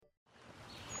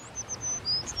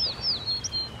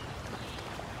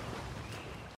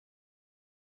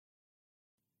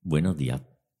Buenos días,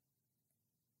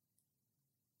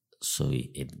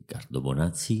 soy Edgardo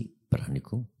Bonazzi,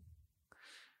 pránico.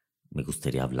 Me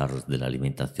gustaría hablaros de la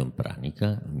alimentación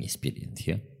pránica, mi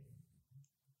experiencia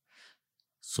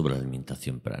sobre la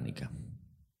alimentación pránica.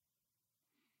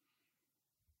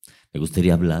 Me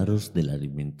gustaría hablaros de la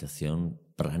alimentación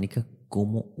pránica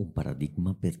como un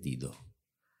paradigma perdido.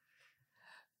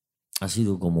 Ha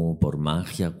sido como por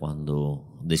magia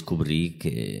cuando descubrí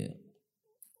que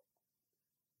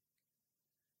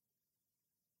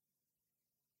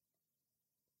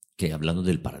hablando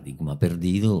del paradigma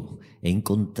perdido, he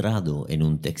encontrado en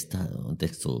un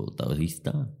texto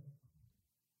taoísta,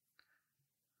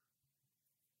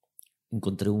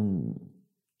 encontré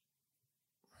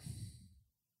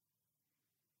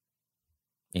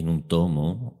en un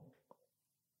tomo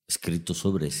escrito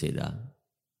sobre seda,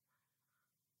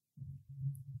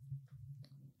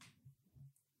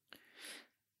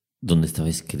 donde estaba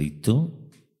escrito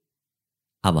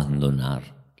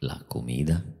abandonar la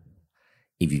comida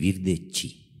y vivir de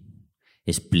chi.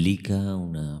 Explica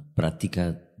una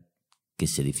práctica que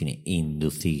se define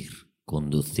inducir,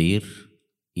 conducir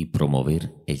y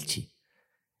promover el chi.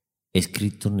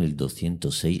 Escrito en el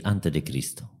 206 a.C.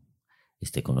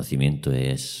 Este conocimiento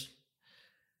es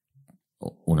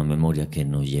una memoria que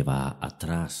nos lleva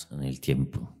atrás en el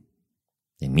tiempo,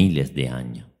 de miles de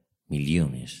años,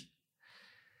 millones.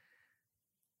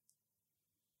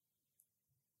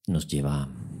 Nos lleva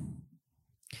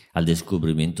al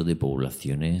descubrimiento de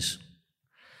poblaciones,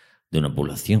 de una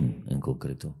población en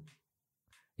concreto,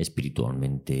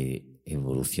 espiritualmente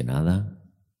evolucionada,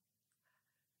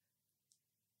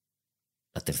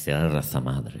 la tercera raza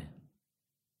madre.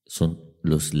 Son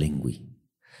los lengui,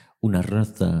 una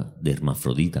raza de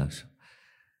hermafroditas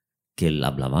que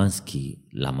la Blavatsky,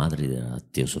 la madre de la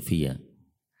teosofía,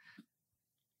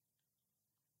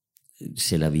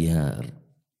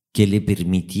 que le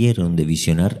permitieron de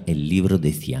visionar el libro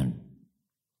de Cian,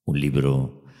 un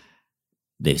libro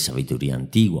de sabiduría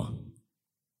antigua,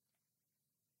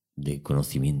 de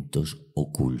conocimientos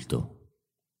ocultos.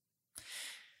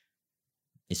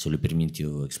 Eso le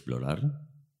permitió explorar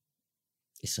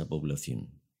esa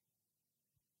población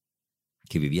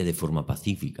que vivía de forma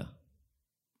pacífica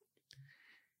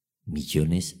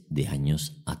millones de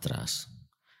años atrás,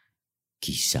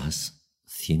 quizás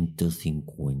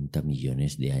 150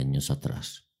 millones de años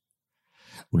atrás.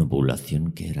 Una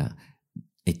población que era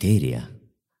etérea.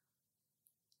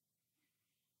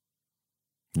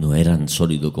 No eran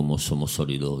sólidos como somos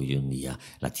sólidos hoy en día.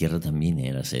 La Tierra también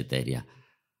era etérea.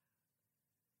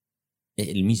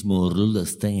 El mismo Rudolf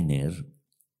Steiner,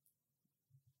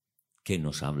 que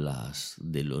nos habla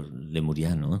de los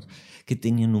lemurianos, que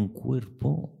tenían un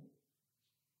cuerpo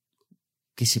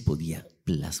que se podía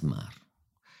plasmar,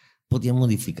 podía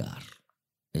modificar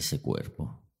ese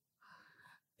cuerpo.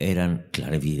 Eran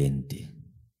clarividentes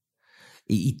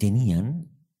y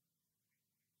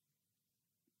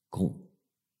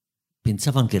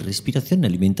pensaban que respiración y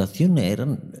alimentación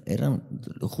eran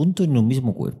juntos en un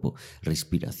mismo cuerpo.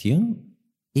 Respiración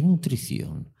y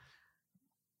nutrición.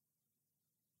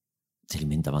 Se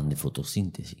alimentaban de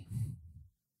fotosíntesis.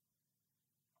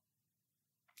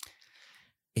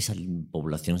 Esa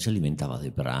población se alimentaba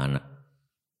de prana.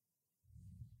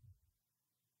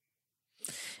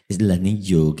 Es el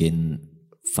anillo que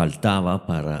faltaba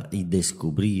para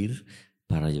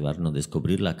llevarnos a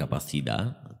descubrir la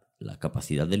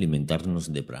capacidad de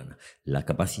alimentarnos de prana, la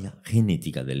capacidad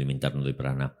genética de alimentarnos de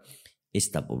prana.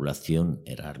 Esta población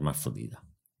era hermafrodita.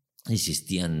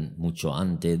 Existían mucho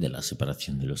antes de la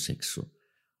separación de los sexos.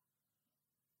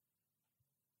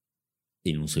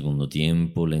 En un segundo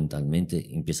tiempo,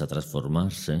 lentamente, empieza a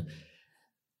transformarse.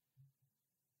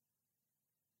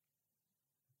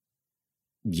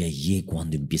 Y allí es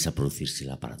cuando empieza a producirse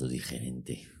el aparato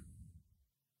digerente.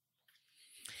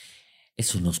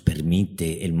 Eso nos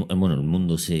permite, el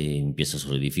mundo se empieza a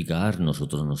solidificar,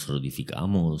 nosotros nos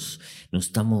solidificamos, nos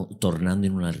estamos tornando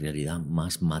en una realidad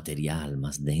más material,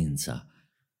 más densa.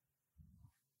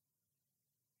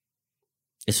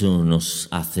 Eso nos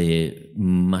hace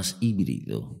más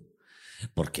híbrido,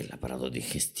 porque el aparato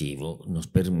digestivo nos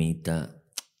permite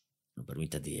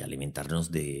de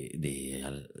alimentarnos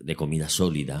de comida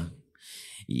sólida,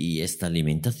 y esta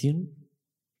alimentación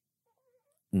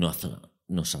nos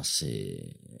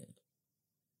hace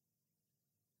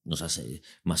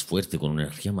más fuerte, con una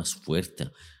energía más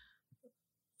fuerte,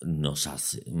 nos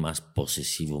hace más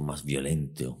posesivo, más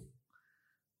violento,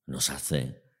 nos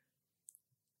hace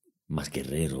más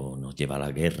guerrero, nos lleva a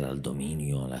la guerra, al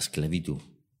dominio, a la esclavitud.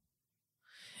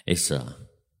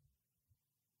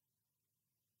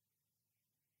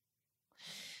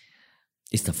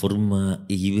 esta forma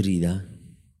híbrida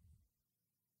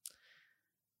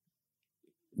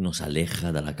nos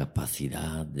aleja de la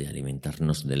capacidad de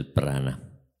alimentarnos del prana.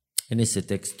 En ese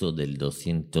texto del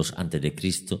 200 a.C.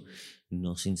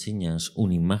 nos enseñas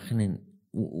una imagen,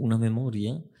 una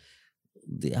memoria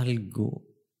de algo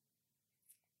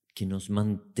que nos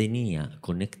mantenía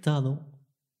conectado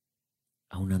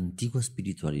a una antigua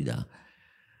espiritualidad,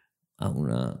 a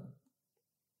una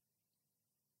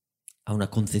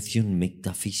concepción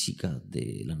metafísica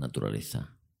de la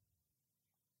naturaleza,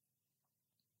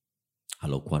 de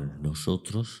lo cual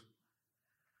nosotros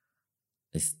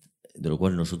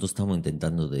estamos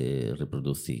intentando de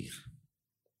reproducir,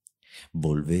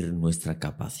 volver nuestra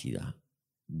capacidad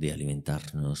de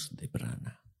alimentarnos de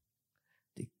prana,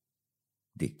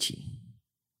 de chi.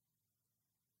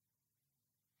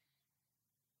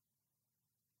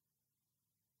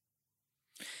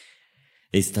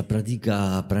 Esta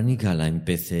práctica pránica la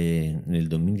empecé en el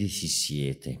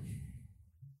 2017.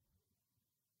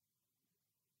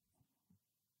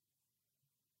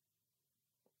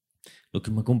 Lo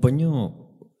que me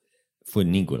acompañó fue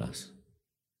Nicolás.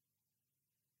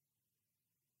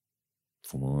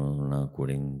 Fuimos unas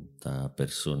 40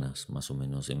 personas más o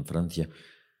menos en Francia.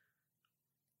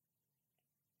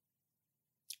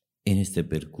 En este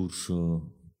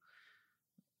percurso,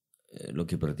 lo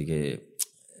que practiqué,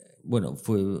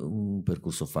 fue un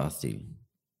percurso fácil,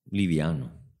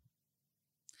 liviano.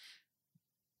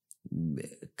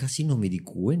 Casi no me di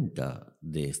cuenta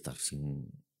de estar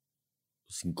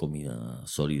sin comida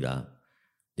sólida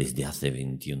desde hace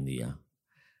 21 días.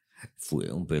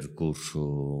 Fue un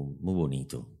percurso muy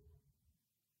bonito,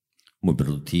 muy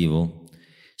productivo.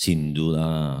 Sin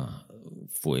duda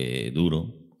fue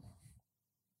duro,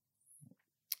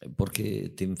 porque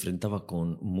te enfrentaba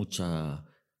con mucha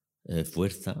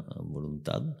fuerza,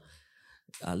 voluntad,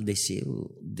 al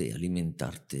deseo de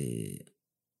alimentarte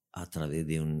a través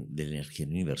de la energía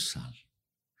universal.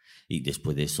 Y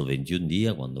después de esos 21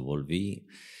 días, cuando volví,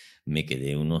 me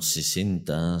quedé unos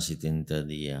 60, 70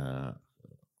 días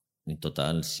en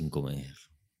total sin comer.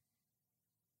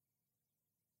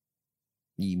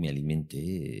 Y me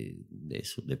alimenté de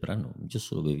eso, de prano. Yo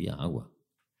solo bebía agua.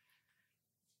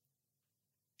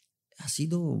 Ha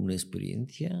sido una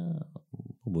experiencia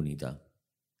muy bonita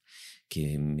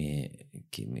que me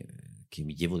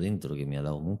llevo dentro, que me ha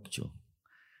dado mucho.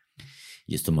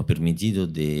 Y esto me ha permitido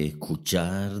de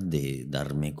escuchar, de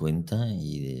darme cuenta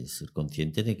y de ser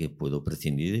consciente de que puedo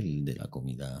prescindir de la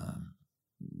comida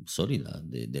sólida,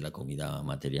 de la comida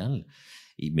material,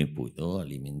 y me puedo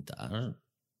alimentar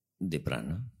de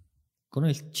prana con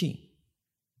el chi.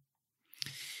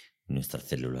 Nuestras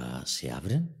células se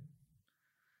abren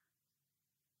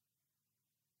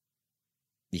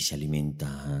y se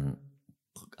alimentan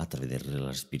a través de la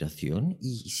respiración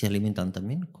y se alimentan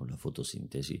también con la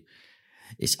fotosíntesis.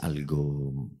 Es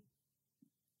algo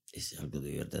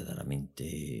de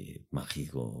verdaderamente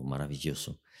mágico,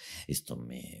 maravilloso. Esto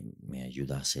me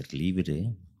ayuda a ser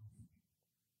libre.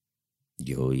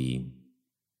 Yo hoy,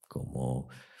 como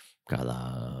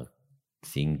cada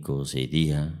 5 o 6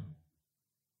 días,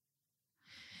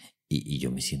 y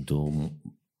yo me siento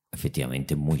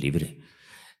efectivamente muy libre.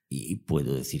 Y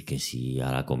puedo decir que sí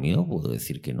a la comida, puedo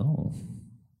decir que no.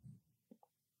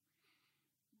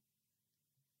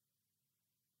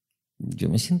 Yo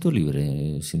me siento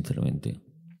libre, sinceramente,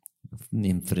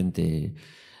 enfrente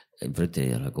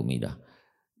a la comida.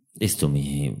 Esto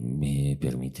me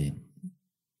permite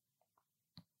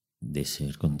de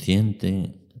ser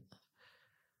consciente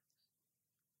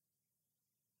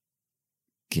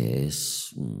que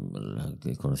es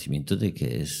el conocimiento de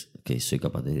que soy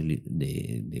capaz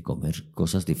de comer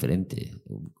cosas diferentes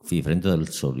del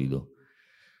sólido.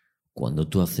 Cuando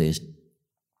tú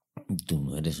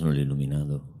no eres un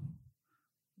iluminado.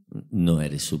 No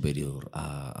eres superior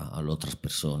a las otras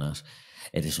personas,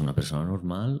 eres una persona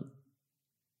normal,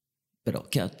 pero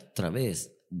que a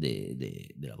través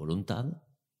de la voluntad,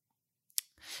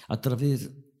 a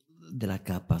través de la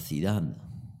capacidad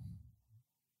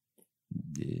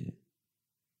de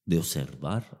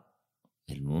observar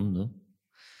el mundo,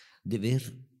 de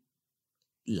ver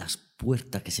las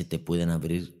puertas que se te pueden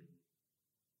abrir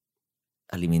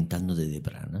alimentándote de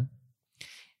prana,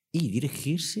 y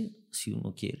dirigirse, si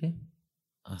uno quiere,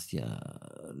 hacia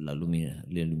la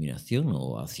iluminación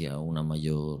o hacia una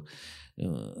mayor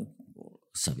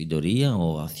sabiduría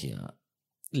o hacia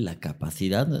la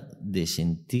capacidad de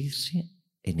sentirse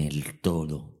en el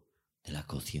todo de la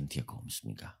conciencia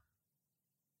cósmica.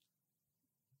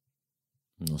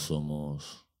 Yo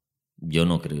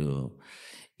no creo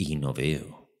y no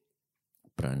veo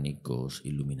pránicos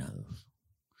iluminados.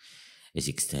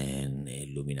 Existen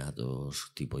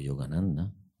iluminados tipo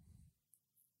Yogananda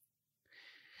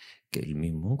que él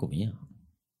mismo comía.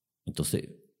 Entonces,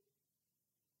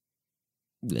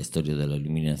 la historia de la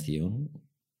iluminación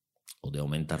o de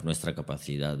aumentar nuestra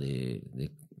capacidad de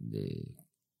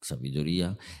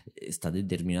sabiduría está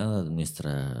determinada de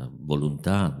nuestra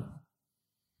voluntad.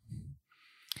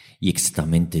 Y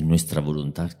exactamente nuestra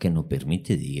voluntad que nos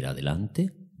permite de ir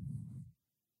adelante,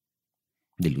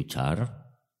 de luchar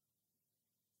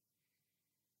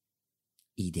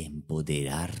y de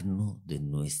empoderarnos de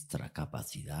nuestra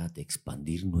capacidad de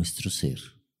expandir nuestro ser.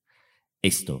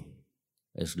 Esto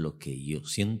es lo que yo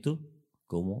siento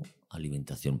como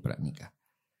alimentación pránica.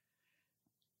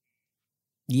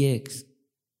 Y es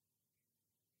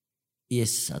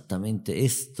exactamente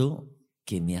esto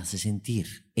que me hace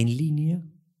sentir en línea,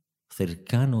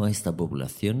 cercano a estas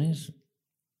poblaciones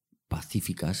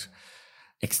pacíficas,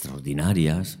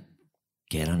 extraordinarias,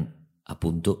 que eran a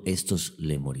punto estos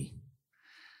lemuri.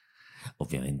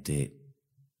 Obviamente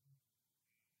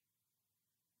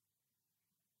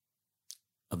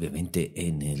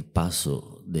en el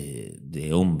paso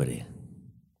de hombre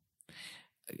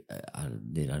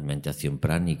de la alimentación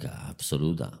pránica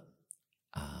absoluta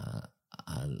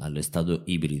al estado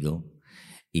híbrido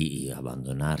y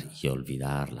abandonar y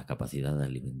olvidar la capacidad de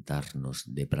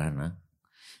alimentarnos de prana,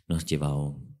 nos ha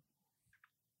llevado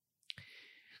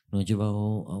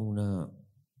a una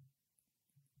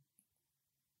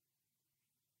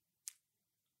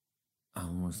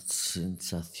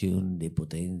sensación de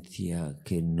potencia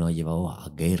que nos ha llevado a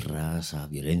guerras, a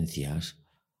violencias,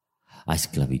 a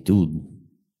esclavitud.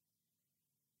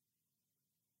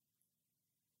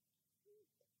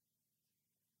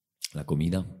 La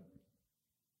comida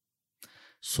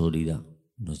sólida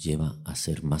nos lleva a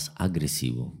ser más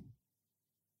agresivo,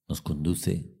 nos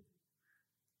conduce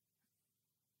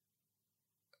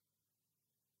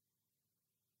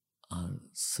al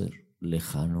ser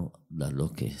lejano de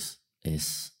lo que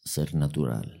es ser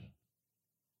natural.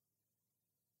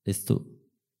 Esto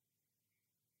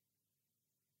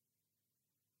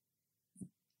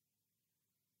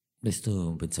es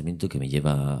un pensamiento que me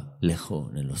lleva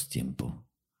lejos en los tiempos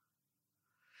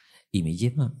y me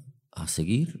lleva a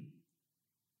seguir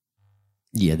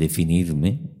y a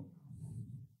definirme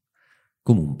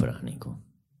como un pránico.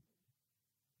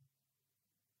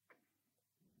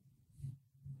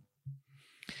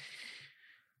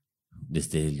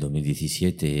 Desde el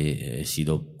 2017 he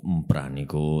sido un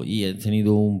pránico y he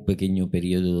tenido un pequeño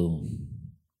periodo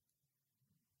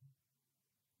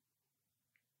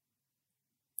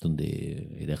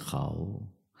donde he dejado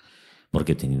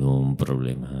porque he tenido un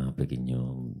problema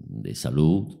pequeño de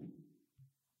salud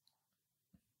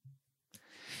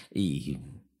y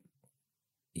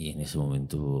en ese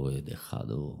momento he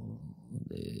dejado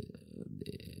de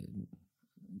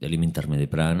alimentarme de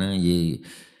prana y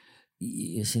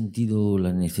he sentido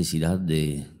la necesidad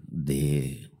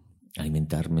de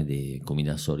alimentarme de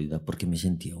comida sólida porque me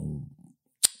sentía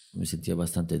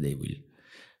bastante débil.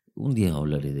 Un día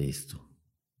hablaré de esto.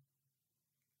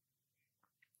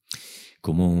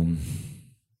 Como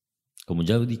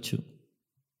ya he dicho,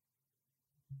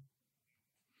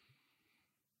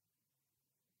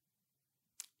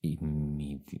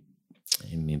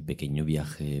 en mi pequeño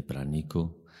viaje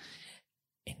pránico,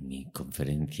 en mis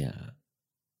conferencias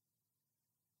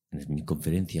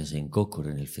en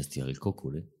Cócore, en el Festival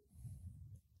Cócore,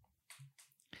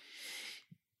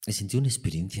 he sentido una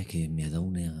experiencia que me ha dado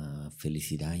una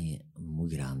felicidad muy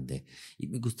grande y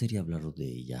me gustaría hablaros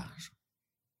de ella.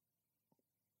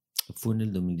 Fue en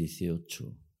el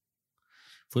 2018.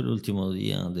 Fue el último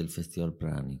día del Festival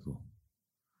Pránico.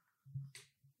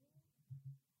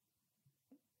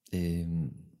 He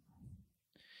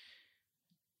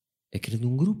creado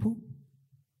un grupo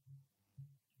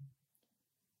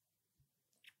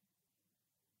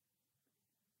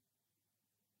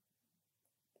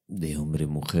de hombre y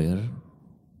mujer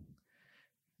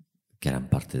que eran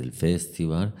parte del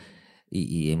festival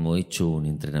y hemos hecho un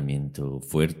entrenamiento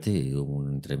fuerte,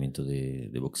 un entrenamiento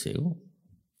de boxeo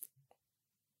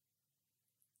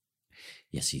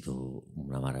y ha sido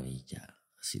una maravilla,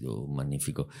 ha sido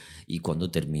magnífico. Y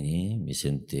cuando terminé me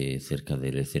senté cerca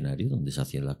del escenario donde se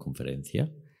hacían las conferencias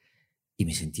y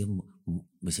me sentía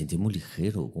muy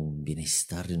ligero, con un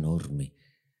bienestar enorme.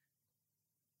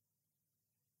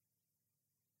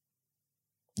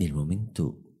 Y el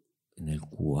momento en el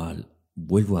cual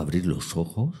vuelvo a abrir los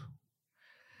ojos,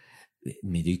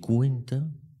 me doy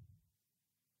cuenta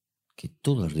que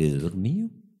todo alrededor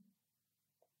mío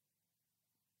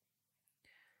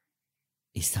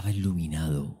estaba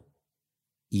iluminado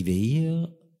y veía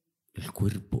el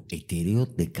cuerpo etéreo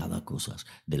de cada cosa,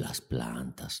 de las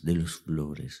plantas, de las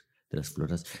flores, de las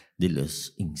floras, de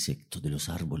los insectos, de los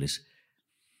árboles,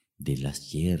 de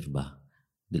las hierbas,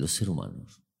 de los seres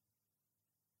humanos.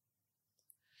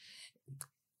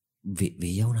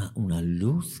 Veía una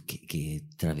luz que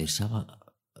atravesaba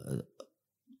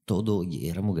todo y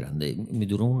era muy grande. Me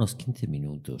duró unos 15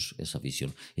 minutos esa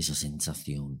visión, esa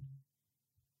sensación.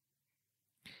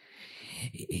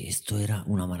 Esto era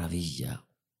una maravilla.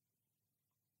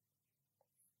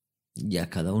 Ya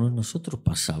cada uno de nosotros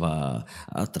pasaba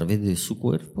a través de su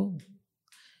cuerpo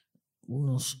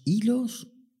unos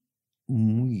hilos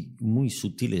muy, muy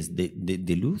sutiles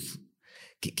de luz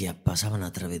que pasaban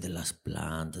a través de las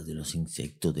plantas, de los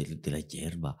insectos, de la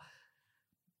hierba.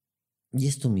 Y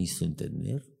esto me hizo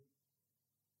entender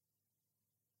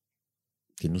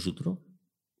que nosotros,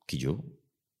 que yo,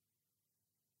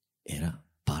 era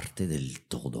parte del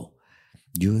todo.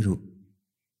 Yo era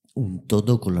un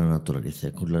todo con la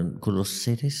naturaleza, con los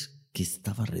seres que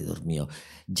estaban alrededor mío.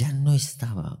 Ya no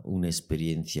estaba una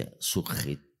experiencia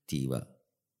subjetiva.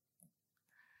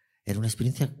 Era una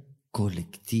experiencia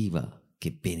colectiva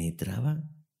que penetraba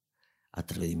a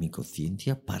través de mi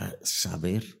conciencia para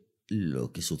saber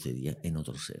lo que sucedía en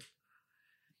otro ser.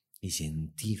 Y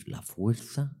sentir la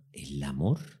fuerza, el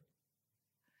amor,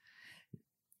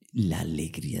 la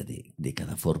alegría de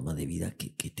cada forma de vida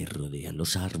que te rodea,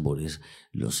 los árboles,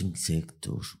 los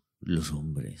insectos, los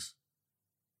hombres.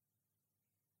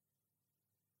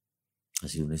 Ha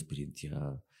sido una experiencia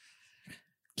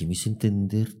que me hizo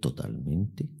entender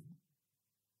totalmente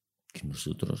que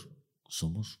nosotros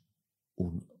somos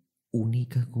una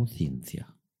única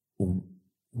conciencia,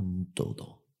 un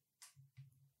todo.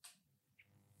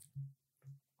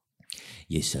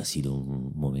 Y ese ha sido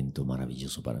un momento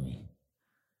maravilloso para mí.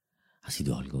 Ha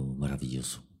sido algo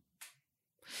maravilloso.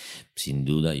 Sin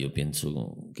duda, yo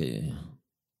pienso que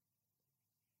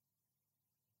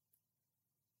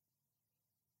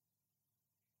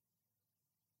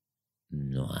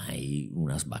no hay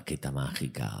unas baquetas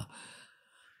mágicas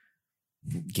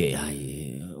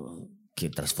que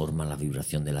transforma la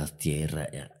vibración de la Tierra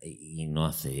y no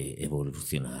hace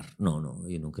evolucionar. No,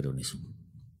 yo no creo en eso.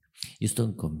 Yo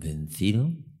estoy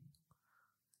convencido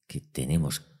que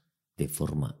tenemos de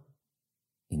forma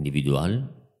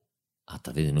individual, a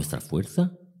través de nuestra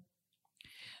fuerza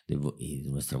y de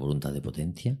nuestra voluntad de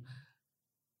potencia,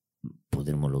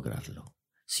 podremos lograrlo.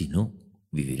 Si no,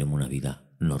 viviremos una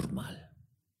vida normal.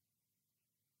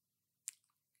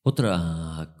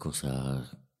 Otra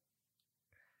cosa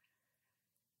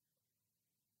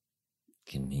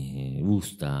que me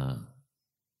gusta,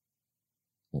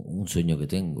 un sueño que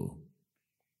tengo,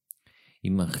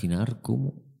 imaginar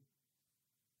cómo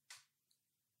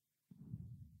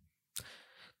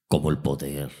el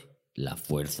poder, la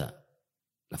fuerza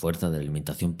de la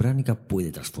alimentación pránica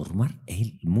puede transformar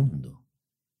el mundo.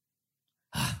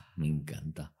 Me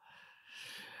encanta.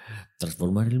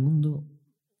 Transformar el mundo,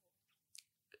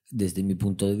 desde mi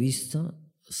punto de vista,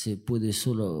 se puede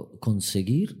solo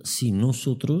conseguir si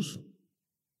nosotros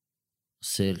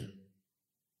ser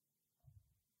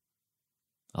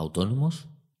autónomos,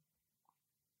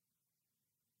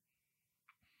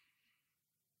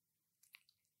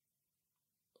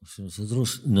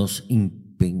 nosotros nos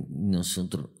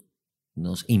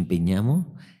empeñamos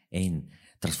en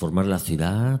transformar la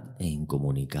ciudad, en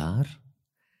comunicar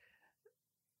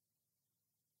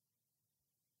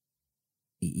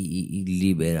y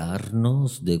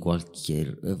liberarnos de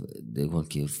cualquier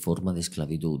forma de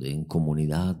esclavitud, en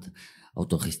comunidad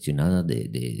autogestionada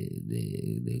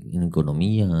en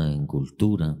economía, en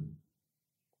cultura,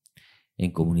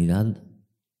 en comunidad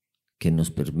que nos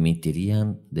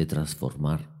permitirían de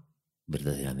transformar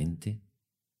verdaderamente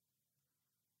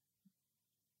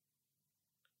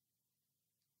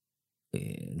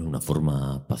en una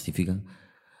forma pacífica,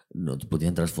 nos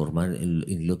podrían transformar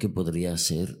en lo que podría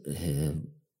ser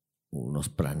unos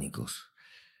pránicos.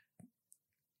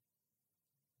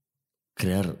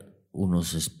 Crear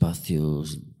unos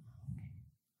espacios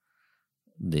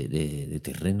de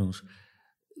terrenos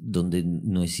donde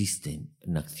no existen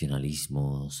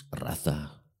nacionalismos,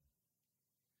 raza,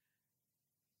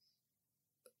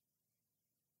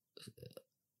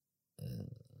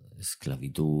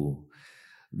 esclavitud,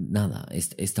 nada.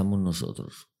 Estamos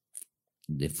nosotros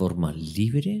de forma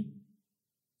libre,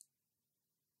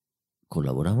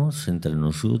 colaboramos entre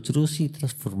nosotros y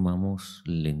transformamos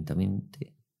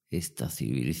lentamente esta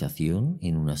civilización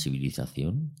en una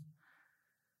civilización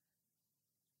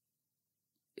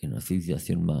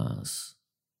más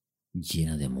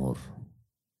llena de amor,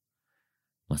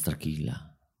 más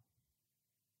tranquila,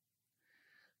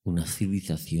 una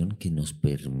civilización que nos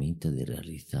permite de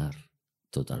realizar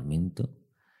totalmente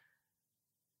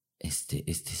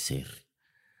este ser,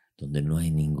 donde no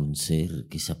hay ningún ser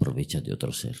que se aprovecha de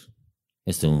otro ser.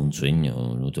 Este es un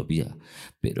sueño, una utopía,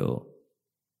 pero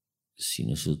si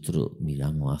nosotros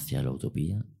miramos hacia la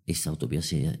utopía, esa utopía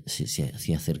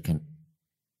se acerca.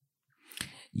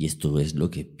 Y esto es lo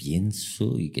que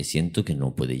pienso y que siento que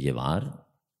no puede llevar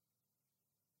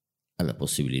a la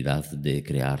posibilidad de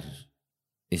crear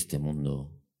este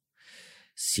mundo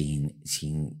sin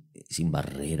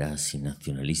barreras, sin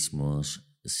nacionalismos,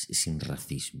 sin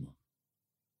racismo,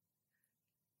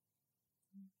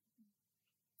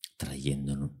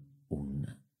 trayéndonos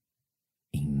una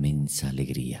inmensa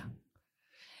alegría.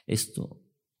 Esto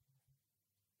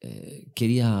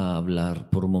quería hablar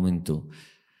por un momento,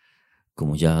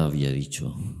 como ya había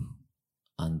dicho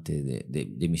antes,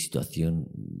 de mi situación,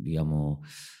 digamos,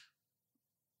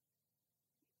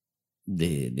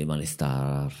 de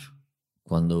malestar,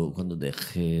 cuando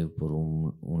dejé por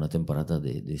una temporada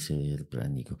de ser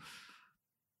práctico.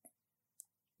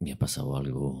 Me ha pasado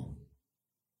algo.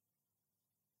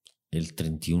 El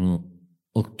 31 de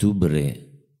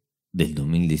octubre del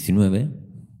 2019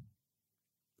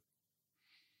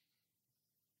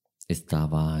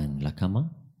 estaba en la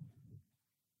cama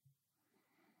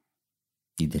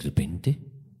y de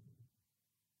repente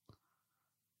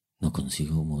no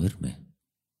consigo moverme,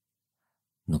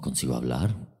 no consigo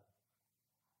hablar.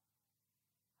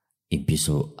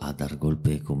 Empiezo a dar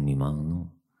golpe con mi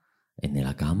mano en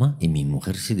la cama y mi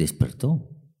mujer se despertó.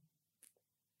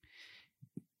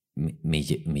 Me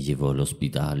llevó al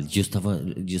hospital. Yo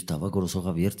estaba con los ojos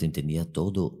abiertos, entendía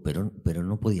todo, pero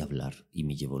no podía hablar y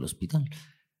me llevó al hospital.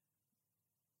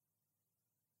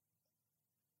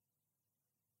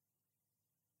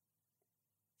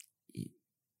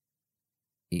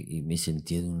 Y me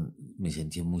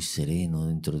sentía muy sereno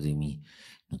dentro de mí.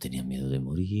 No tenía miedo de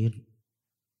morir.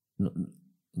 No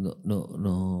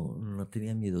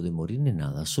tenía miedo de morir ni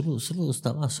nada. Solo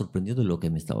estaba sorprendido de lo que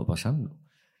me estaba pasando.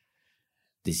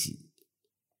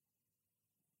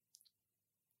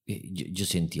 Yo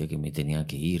sentía que me tenía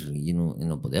que ir y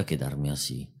no podía quedarme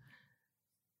así.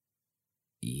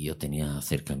 Y yo tenía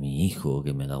cerca a mi hijo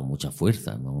que me ha dado mucha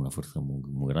fuerza, una fuerza muy,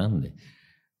 muy grande.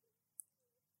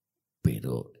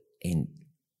 Pero en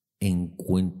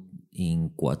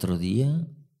 4 días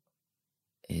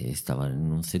estaba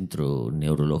en un centro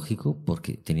neurológico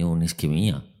porque tenía una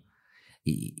isquemia.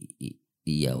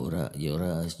 Y ahora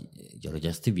ya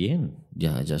estoy bien,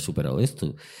 ya he superado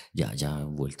esto, ya he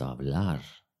vuelto a hablar.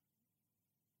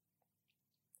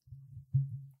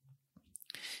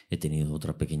 He tenido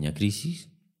otra pequeña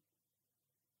crisis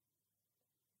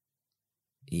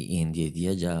y en 10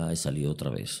 días ya he salido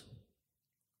otra vez.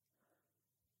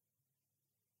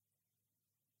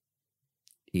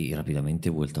 Y rápidamente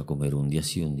he vuelto a comer un día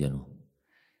sí, un día no.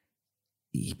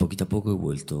 Y poquito a poco he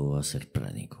vuelto a ser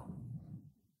pránico.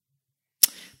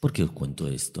 ¿Por qué os cuento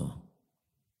esto?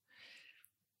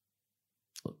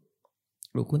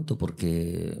 Lo cuento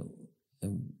porque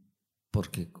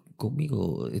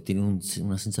conmigo he tenido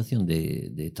una sensación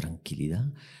de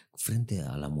tranquilidad frente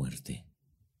a la muerte.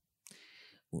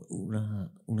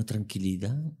 Una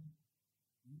tranquilidad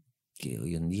que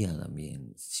hoy en día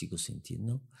también sigo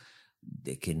sintiendo,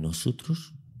 de que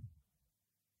nosotros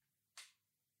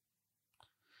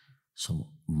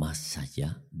somos más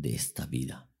allá de esta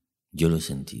vida. Yo lo he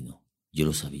sentido, yo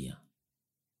lo sabía.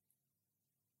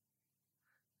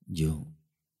 Yo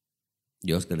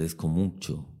os agradezco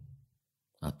mucho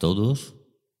a todos.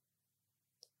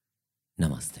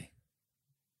 Namaste.